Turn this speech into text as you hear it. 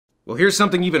Well, here's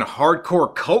something even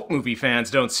hardcore cult movie fans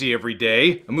don't see every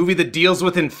day. A movie that deals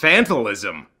with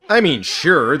infantilism. I mean,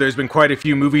 sure, there's been quite a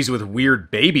few movies with weird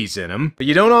babies in them, but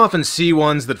you don't often see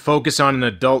ones that focus on an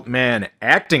adult man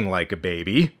acting like a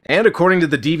baby. And according to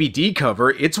the DVD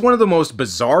cover, it's one of the most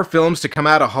bizarre films to come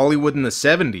out of Hollywood in the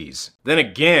 70s. Then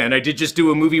again, I did just do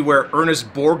a movie where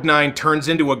Ernest Borgnine turns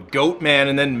into a goat man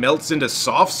and then melts into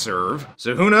soft serve.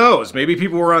 So who knows, maybe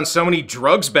people were on so many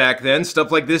drugs back then, stuff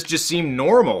like this just seemed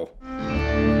normal.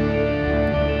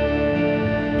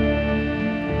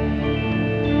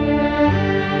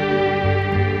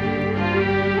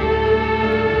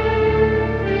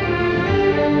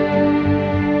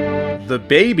 The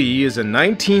Baby is a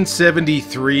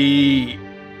 1973,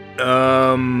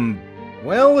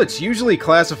 well, it's usually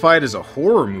classified as a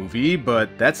horror movie,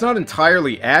 but that's not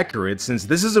entirely accurate since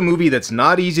this is a movie that's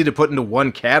not easy to put into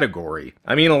one category.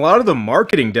 I mean, a lot of the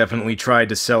marketing definitely tried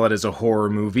to sell it as a horror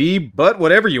movie, but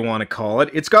whatever you want to call it,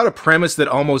 it's got a premise that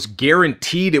almost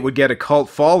guaranteed it would get a cult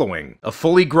following. A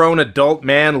fully grown adult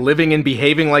man living and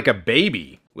behaving like a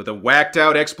baby. With a whacked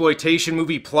out exploitation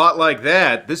movie plot like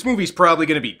that, this movie's probably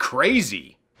gonna be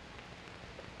crazy.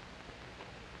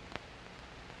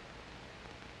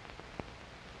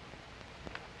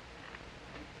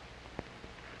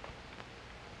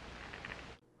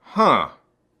 Huh.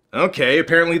 Okay,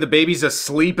 apparently the baby's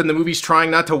asleep and the movie's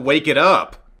trying not to wake it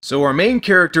up. So our main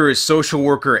character is social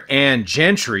worker Anne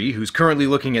Gentry, who's currently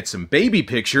looking at some baby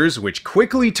pictures, which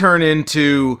quickly turn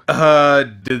into,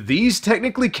 do these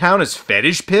technically count as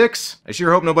fetish pics? I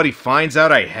sure hope nobody finds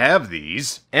out I have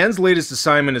these. Anne's latest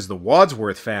assignment is the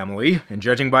Wadsworth family, and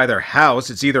judging by their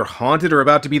house, it's either haunted or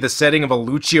about to be the setting of a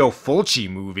Lucio Fulci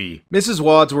movie. Mrs.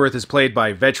 Wadsworth is played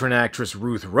by veteran actress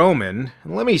Ruth Roman,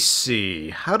 and let me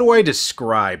see, how do I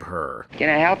describe her?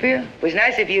 Can I help you? It was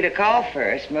nice of you to call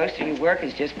first. Most of your work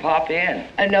is just pop in.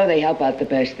 I know they help out the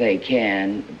best they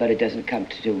can, but it doesn't come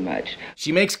to too much.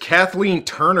 She makes Kathleen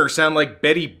Turner sound like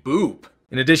Betty Boop.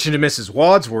 In addition to Mrs.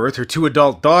 Wadsworth, her two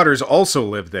adult daughters also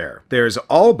live there. There's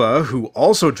Alba, who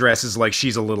also dresses like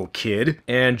she's a little kid,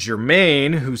 and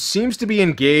Germaine, who seems to be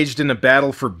engaged in a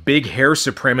battle for big hair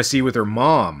supremacy with her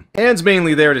mom. Anne's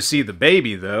mainly there to see the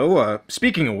baby, though.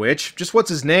 Speaking of which, just what's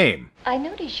his name? I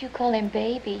notice you call him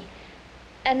Baby,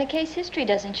 and the case history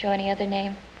doesn't show any other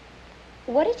name.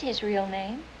 What is his real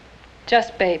name?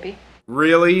 Just Baby.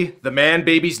 Really? The man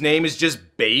baby's name is just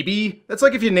Baby? That's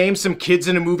like if you name some kids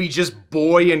in a movie just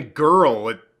Boy and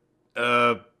Girl.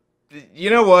 You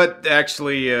know what?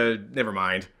 Actually, never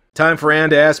mind. Time for Anne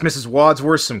to ask Mrs.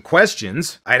 Wadsworth some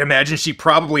questions. I'd imagine she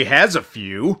probably has a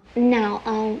few.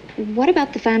 Now, what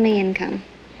about the family income?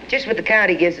 Just what the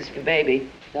county gives us for baby.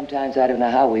 Sometimes I don't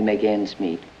know how we make ends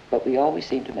meet, but we always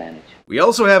seem to manage. We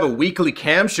also have a weekly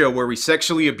cam show where we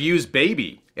sexually abuse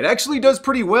Baby. It actually does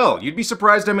pretty well. You'd be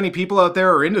surprised how many people out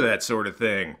there are into that sort of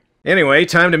thing. Anyway,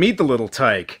 time to meet the little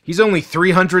tyke. He's only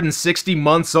 360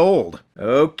 months old.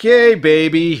 Okay,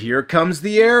 baby, here comes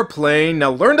the airplane.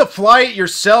 Now learn to fly it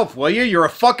yourself, will you? You're a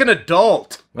fucking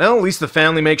adult. Well, at least the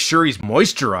family makes sure he's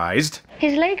moisturized.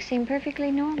 His legs seem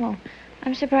perfectly normal.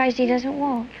 I'm surprised he doesn't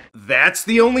walk. That's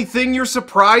the only thing you're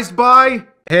surprised by?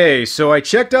 Hey, so I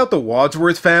checked out the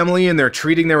Wadsworth family and they're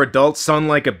treating their adult son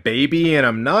like a baby, and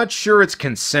I'm not sure it's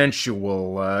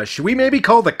consensual. Should we maybe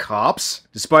call the cops?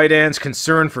 Despite Anne's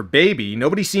concern for Baby,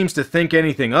 nobody seems to think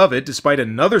anything of it, despite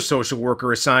another social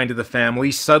worker assigned to the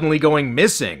family suddenly going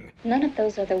missing. None of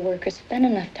those other workers spent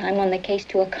enough time on the case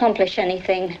to accomplish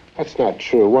anything. That's not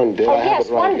true. One did. Oh, I have yes,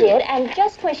 it right one here. did, and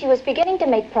just when she was beginning to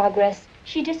make progress,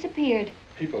 she disappeared.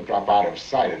 People drop out of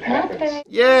sight. It Not happens. very...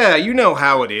 Yeah, you know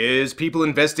how it is. People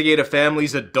investigate a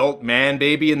family's adult man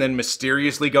baby and then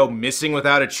mysteriously go missing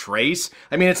without a trace.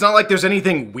 I mean, it's not like there's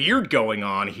anything weird going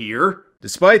on here.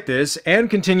 Despite this, Anne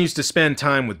continues to spend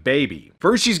time with Baby.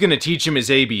 First, she's gonna teach him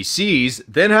his ABCs,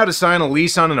 then how to sign a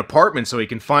lease on an apartment so he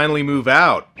can finally move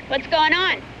out. What's going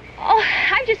on? Oh,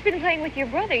 I've just been playing with your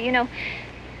brother, you know.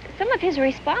 Some of his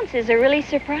responses are really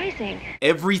surprising.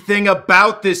 Everything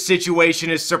about this situation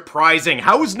is surprising.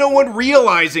 How is no one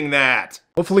realizing that?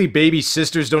 Hopefully Baby's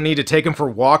sisters don't need to take him for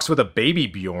walks with a baby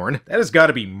Bjorn. That has got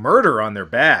to be murder on their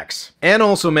backs. Anne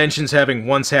also mentions having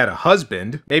once had a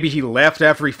husband. Maybe he left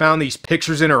after he found these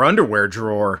pictures in her underwear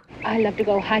drawer. I love to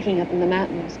go hiking up in the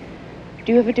mountains.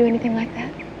 Do you ever do anything like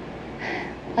that?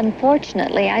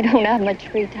 Unfortunately, I don't have much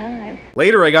free time.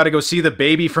 Later, I gotta go see the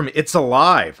baby from It's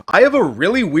Alive. I have a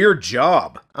really weird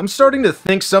job. I'm starting to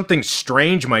think something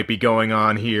strange might be going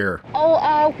on here.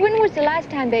 Oh, when was the last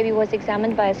time Baby was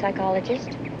examined by a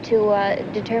psychologist to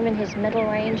determine his mental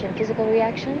range and physical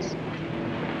reactions?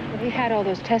 He had all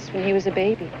those tests when he was a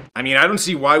baby. I mean, I don't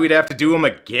see why we'd have to do them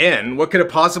again. What could have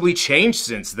possibly changed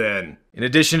since then? In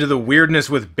addition to the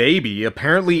weirdness with Baby,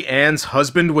 apparently Anne's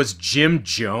husband was Jim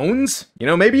Jones? You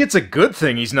know, maybe it's a good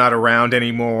thing he's not around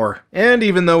anymore. And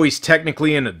even though he's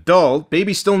technically an adult,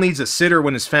 Baby still needs a sitter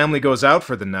when his family goes out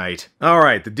for the night.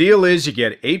 Alright, the deal is you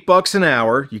get $8 an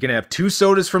hour, you can have 2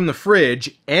 sodas from the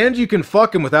fridge, and you can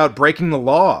fuck him without breaking the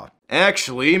law.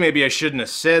 Actually, maybe I shouldn't have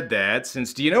said that,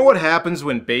 since do you know what happens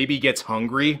when Baby gets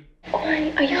hungry? Are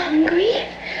you hungry?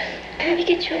 Let me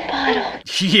get you a bottle.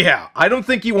 Yeah, I don't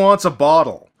think he wants a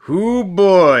bottle. Hoo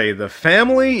boy, the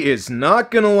family is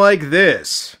not gonna like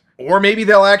this. Or maybe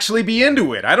they'll actually be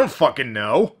into it, I don't fucking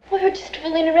know. We were just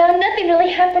fooling around. Nothing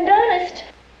really happened, honest.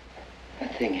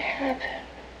 Nothing happened.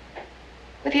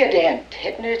 With your damn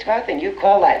tit in his mouth, and you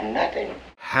call that nothing?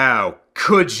 How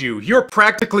could you? You're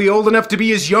practically old enough to be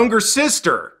his younger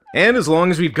sister. And as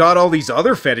long as we've got all these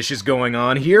other fetishes going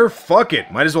on here, fuck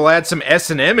it. Might as well add some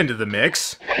S&M into the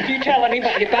mix. If you tell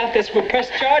anybody about this, we'll press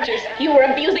charges. You were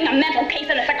abusing a mental case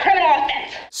and it's a criminal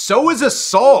offense. So is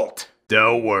assault.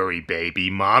 Don't worry,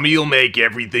 baby. Mommy'll make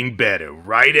everything better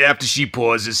right after she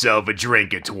pours herself a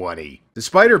drink at 20.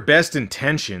 Despite her best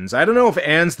intentions, I don't know if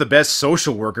Anne's the best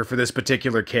social worker for this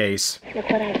particular case. Look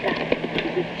what I've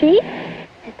got. See?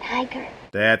 A tiger.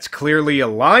 That's clearly a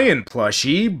lion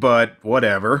plushie, but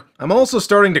whatever. I'm also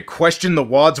starting to question the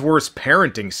Wadsworth's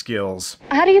parenting skills.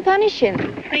 How do you punish him?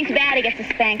 When he's bad, he gets a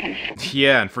spanking.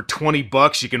 Yeah, and for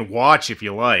 $20 you can watch if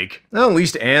you like. Well, at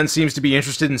least Anne seems to be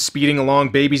interested in speeding along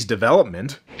Baby's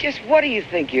development. Just what do you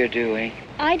think you're doing?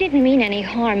 I didn't mean any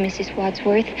harm, Mrs.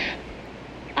 Wadsworth.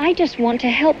 I just want to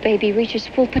help Baby reach his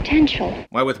full potential.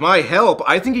 Why, with my help,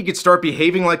 I think he could start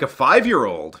behaving like a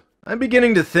 5-year-old. I'm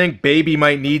beginning to think Baby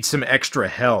might need some extra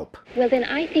help. Well, then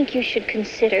I think you should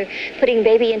consider putting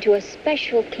Baby into a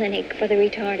special clinic for the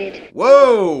retarded.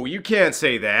 Whoa, you can't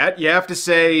say that. You have to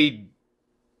say...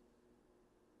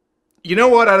 You know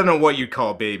what? I don't know what you'd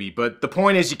call Baby, but the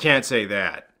point is you can't say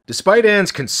that. Despite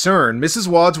Anne's concern, Mrs.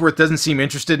 Wadsworth doesn't seem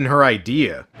interested in her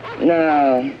idea.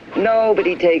 No,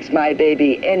 nobody takes my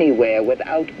baby anywhere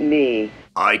without me.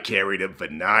 I carried him for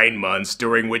 9 months,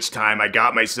 during which time I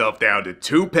got myself down to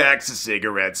 2 packs of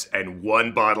cigarettes and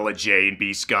 1 bottle of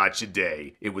J&B Scotch a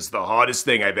day. It was the hardest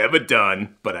thing I've ever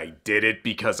done, but I did it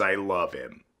because I love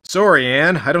him. Sorry,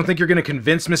 Anne. I don't think you're gonna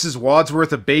convince Mrs.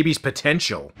 Wadsworth of Baby's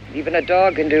potential. Even a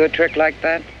dog can do a trick like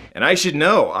that. And I should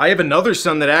know, I have another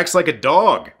son that acts like a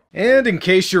dog. And in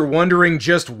case you're wondering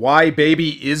just why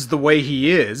Baby is the way he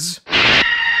is...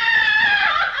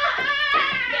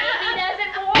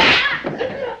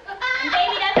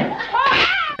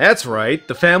 That's right,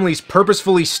 the family's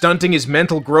purposefully stunting his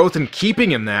mental growth and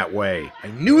keeping him that way. I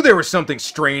knew there was something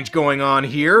strange going on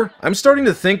here. I'm starting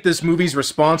to think this movie's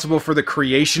responsible for the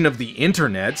creation of the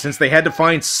internet, since they had to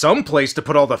find some place to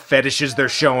put all the fetishes they're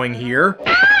showing here.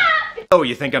 Oh,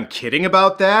 you think I'm kidding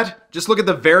about that? Just look at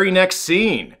the very next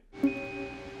scene.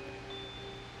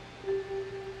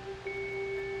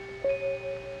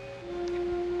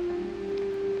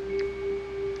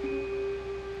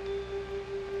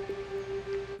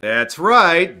 That's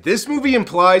right, this movie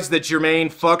implies that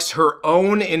Germaine fucks her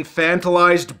own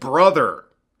infantilized brother.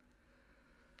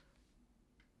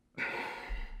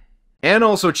 Anne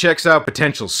also checks out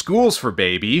potential schools for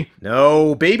Baby.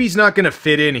 No, Baby's not gonna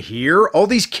fit in here. All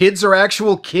these kids are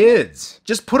actual kids.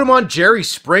 Just put him on Jerry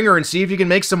Springer and see if you can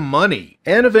make some money.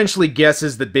 Anne eventually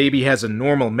guesses that Baby has a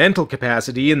normal mental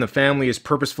capacity and the family is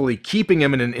purposefully keeping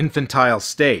him in an infantile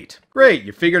state. Great,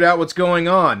 you figured out what's going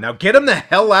on. Now get him the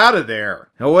hell out of there.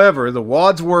 However, the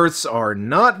Wadsworths are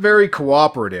not very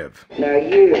cooperative. Now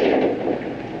you,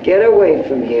 get away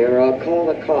from here or I'll call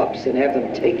the cops and have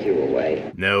them take you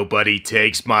away. Nobody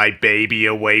takes my baby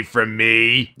away from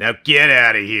me. Now get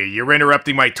out of here. You're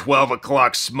interrupting my 12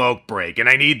 o'clock smoke break, and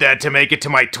I need that to make it to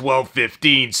my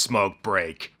 12:15 smoke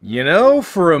break. You know,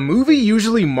 for a movie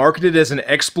usually marketed as an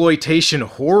exploitation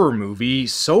horror movie,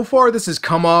 so far this has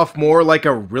come off more like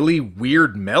a really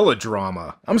weird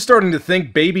melodrama. I'm starting to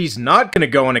think Baby's not gonna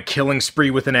go on a killing spree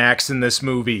with an axe in this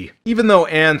movie. Even though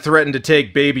Anne threatened to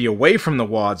take Baby away from the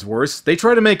Wadsworths, they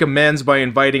try to make amends by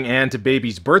inviting Anne to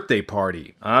Baby's birthday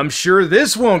party. I'm sure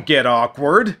this won't get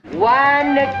awkward.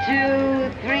 1,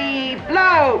 2, 3,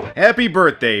 blow! Happy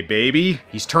birthday, Baby.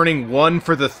 He's turning 1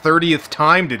 for the 30th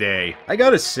time today. I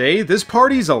gotta say, this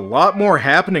party's a lot more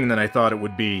happening than I thought it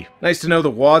would be. Nice to know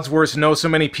the Wadsworths know so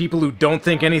many people who don't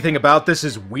think anything about this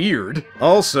is weird.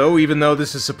 Also, even though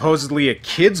this is supposedly a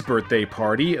kid's birthday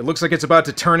party, it looks like it's about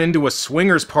to turn into a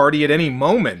swingers party at any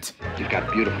moment. You've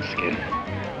got beautiful skin.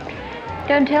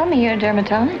 Don't tell me you're a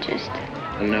dermatologist.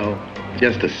 No,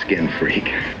 Just a skin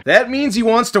freak. That means he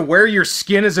wants to wear your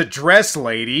skin as a dress,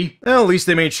 lady. Well, at least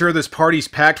they made sure this party's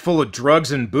packed full of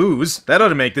drugs and booze. That ought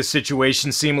to make this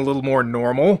situation seem a little more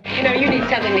normal. You know, you need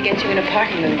something to get you in a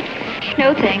party mood.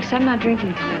 No thanks, I'm not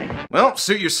drinking tonight. Well,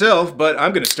 suit yourself, but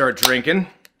I'm gonna start drinking.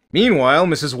 Meanwhile,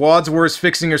 Mrs. Wadsworth's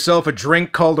fixing herself a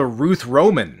drink called a Ruth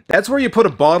Roman. That's where you put a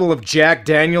bottle of Jack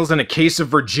Daniels and a case of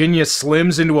Virginia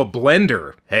Slims into a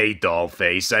blender. Hey,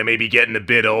 dollface, I may be getting a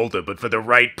bit older, but for the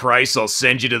right price, I'll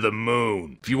send you to the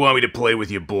moon. If you want me to play with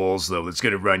your balls, though, it's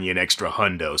gonna run you an extra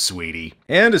hundo, sweetie.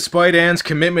 And despite Anne's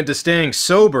commitment to staying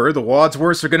sober, the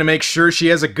Wadsworths are gonna make sure she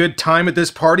has a good time at this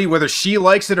party whether she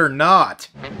likes it or not.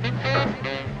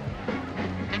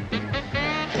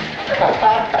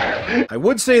 I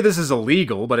would say this is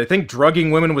illegal, but I think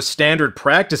drugging women was standard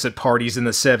practice at parties in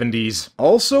the 70s.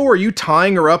 Also, are you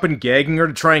tying her up and gagging her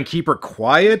to try and keep her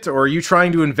quiet, or are you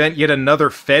trying to invent yet another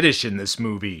fetish in this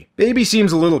movie? Baby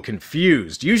seems a little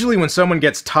confused. Usually when someone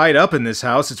gets tied up in this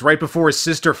house, it's right before his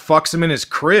sister fucks him in his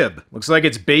crib. Looks like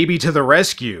it's Baby to the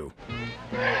rescue.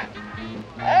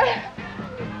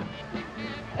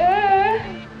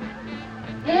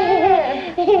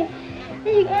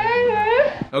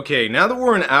 Okay, now that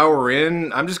we're an hour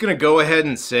in, I'm just gonna go ahead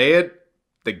and say it.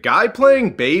 The guy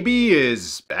playing Baby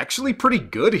is actually pretty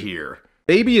good here.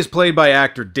 Baby is played by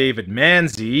actor David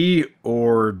Manzi,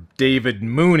 or David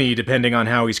Mooney, depending on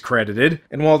how he's credited.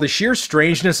 And while the sheer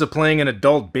strangeness of playing an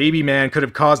adult baby man could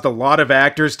have caused a lot of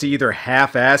actors to either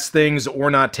half-ass things or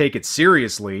not take it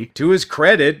seriously, to his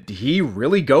credit, he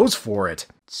really goes for it.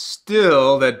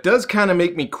 Still, that does kind of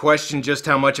make me question just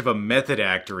how much of a method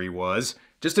actor he was.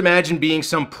 Just imagine being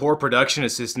some poor production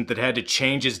assistant that had to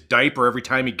change his diaper every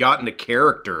time he got into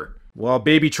character. While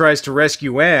Baby tries to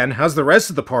rescue Anne, how's the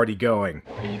rest of the party going?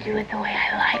 Will you do it the way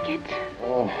I like it?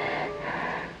 Oh,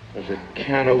 does a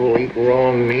cannibal eat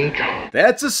raw meat?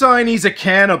 That's a sign he's a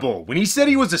cannibal. When he said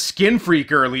he was a skin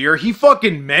freak earlier, he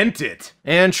fucking meant it.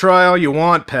 And try all you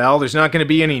want, pal, there's not gonna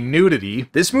be any nudity.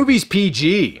 This movie's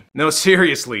PG. No,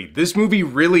 seriously, this movie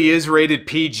really is rated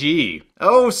PG.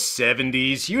 Oh,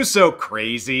 70s, you so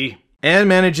crazy. Anne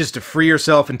manages to free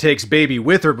herself and takes Baby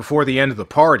with her before the end of the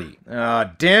party.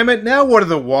 Damn it, now what are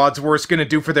the Wadsworths gonna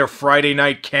do for their Friday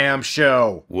night cam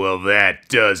show? Well, that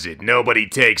does it. Nobody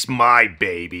takes my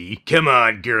baby. Come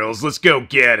on, girls, let's go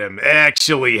get him.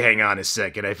 Actually, hang on a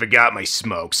second, I forgot my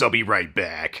smokes. I'll be right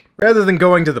back. Rather than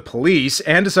going to the police,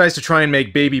 Anne decides to try and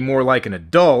make Baby more like an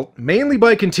adult, mainly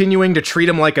by continuing to treat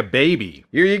him like a baby.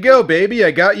 Here you go, baby,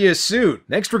 I got you a suit.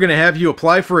 Next we're gonna have you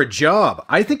apply for a job.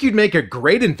 I think you'd make a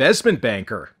great investment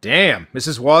banker. Damn,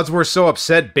 Mrs. Wadsworth's so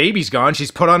upset Baby's gone,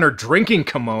 she's put on her drinking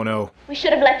kimono. We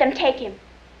should have let them take him.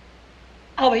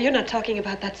 Oh, but you're not talking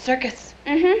about that circus.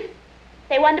 Mm-hmm.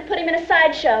 They wanted to put him in a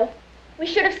sideshow. We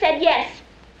should have said yes.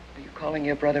 Are you calling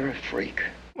your brother a freak?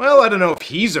 Well, I don't know if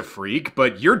he's a freak,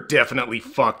 but you're definitely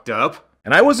fucked up.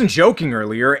 And I wasn't joking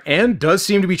earlier, Anne does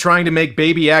seem to be trying to make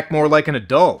Baby act more like an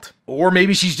adult. Or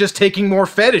maybe she's just taking more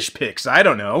fetish pics, I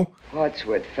don't know.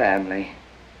 Wadsworth family.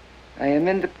 I am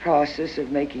in the process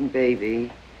of making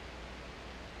Baby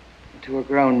into a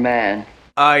grown man.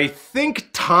 I think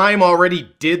time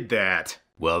already did that.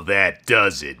 Well, that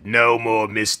does it. No more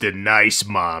Mr. Nice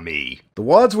Mommy. The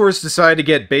Wadsworths decide to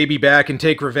get Baby back and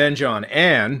take revenge on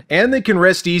Anne, and they can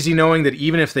rest easy knowing that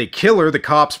even if they kill her, the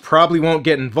cops probably won't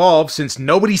get involved since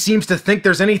nobody seems to think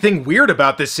there's anything weird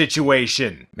about this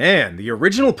situation. Man, the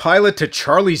original pilot to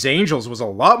Charlie's Angels was a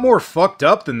lot more fucked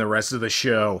up than the rest of the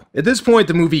show. At this point,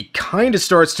 the movie kinda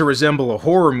starts to resemble a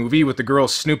horror movie with the girl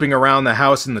snooping around the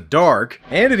house in the dark,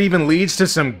 and it even leads to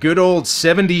some good old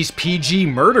 70s PG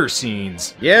murder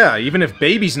scenes. Yeah, even if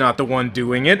Baby's not the one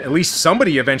doing it, at least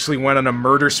somebody eventually went on a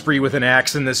murder spree with an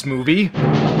axe in this movie.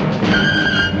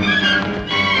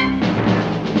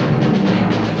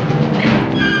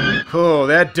 Oh,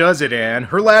 that does it, Anne.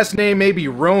 Her last name may be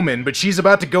Roman, but she's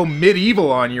about to go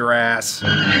medieval on your ass.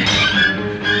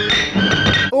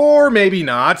 Or maybe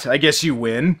not. I guess you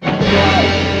win.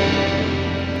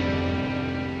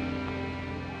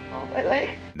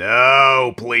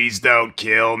 No, please don't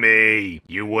kill me.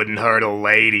 You wouldn't hurt a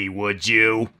lady, would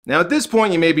you? Now at this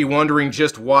point you may be wondering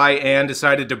just why Anne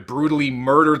decided to brutally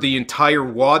murder the entire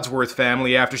Wadsworth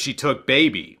family after she took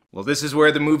Baby. Well, this is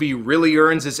where the movie really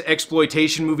earns its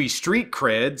exploitation movie street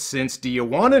cred, since do you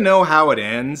want to know how it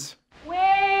ends?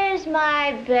 Where's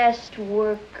my best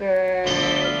worker?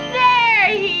 There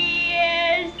he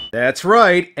is! That's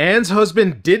right, Anne's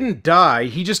husband didn't die,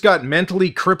 he just got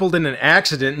mentally crippled in an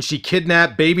accident and she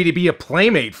kidnapped Baby to be a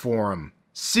playmate for him.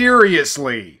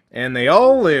 Seriously. And they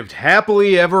all lived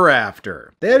happily ever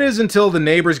after. That is until the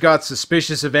neighbors got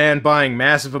suspicious of Anne buying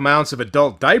massive amounts of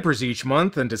adult diapers each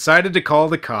month and decided to call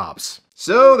the cops.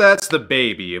 So that's The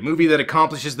Baby, a movie that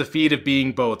accomplishes the feat of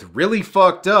being both really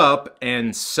fucked up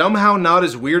and somehow not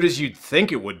as weird as you'd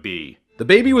think it would be. The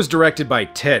Baby was directed by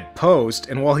Ted Post,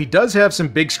 and while he does have some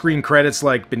big screen credits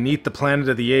like Beneath the Planet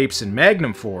of the Apes and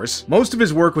Magnum Force, most of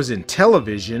his work was in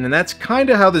television, and that's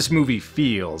kinda how this movie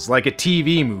feels, like a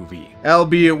TV movie,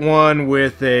 albeit one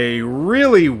with a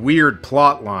really weird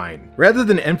plotline. Rather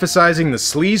than emphasizing the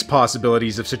sleaze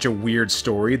possibilities of such a weird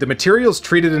story, the material's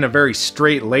treated in a very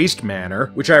straight-laced manner,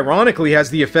 which ironically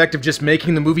has the effect of just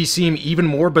making the movie seem even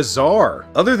more bizarre.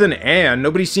 Other than Anne,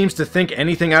 nobody seems to think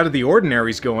anything out of the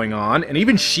ordinary is going on, and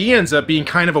even she ends up being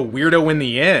kind of a weirdo in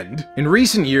the end. In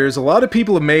recent years, a lot of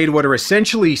people have made what are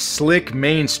essentially slick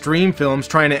mainstream films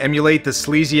trying to emulate the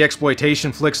sleazy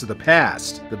exploitation flicks of the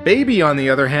past. The Baby, on the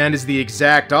other hand, is the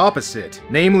exact opposite,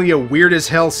 namely a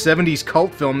weird-as-hell 70s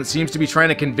cult film that seems to be trying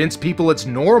to convince people it's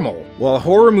normal. While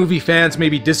horror movie fans may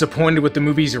be disappointed with the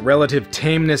movie's relative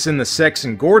tameness in the sex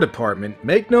and gore department,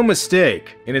 make no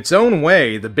mistake, in its own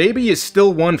way, The Baby is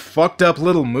still one fucked up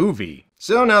little movie.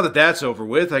 So now that that's over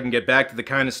with, I can get back to the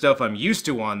kind of stuff I'm used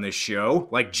to on this show,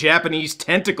 like Japanese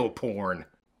tentacle porn.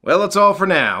 Well, that's all for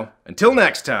now. Until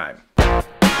next time.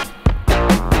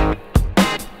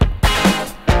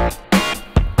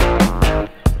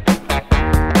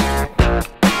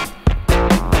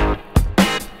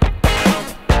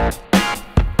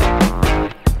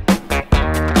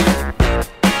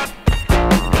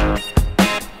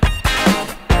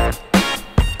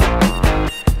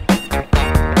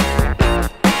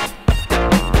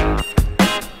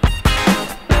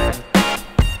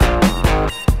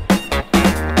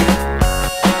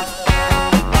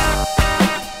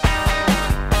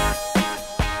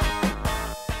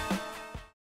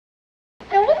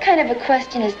 Now, what kind of a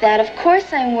question is that? Of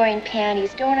course I'm wearing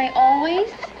panties, don't I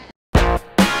always?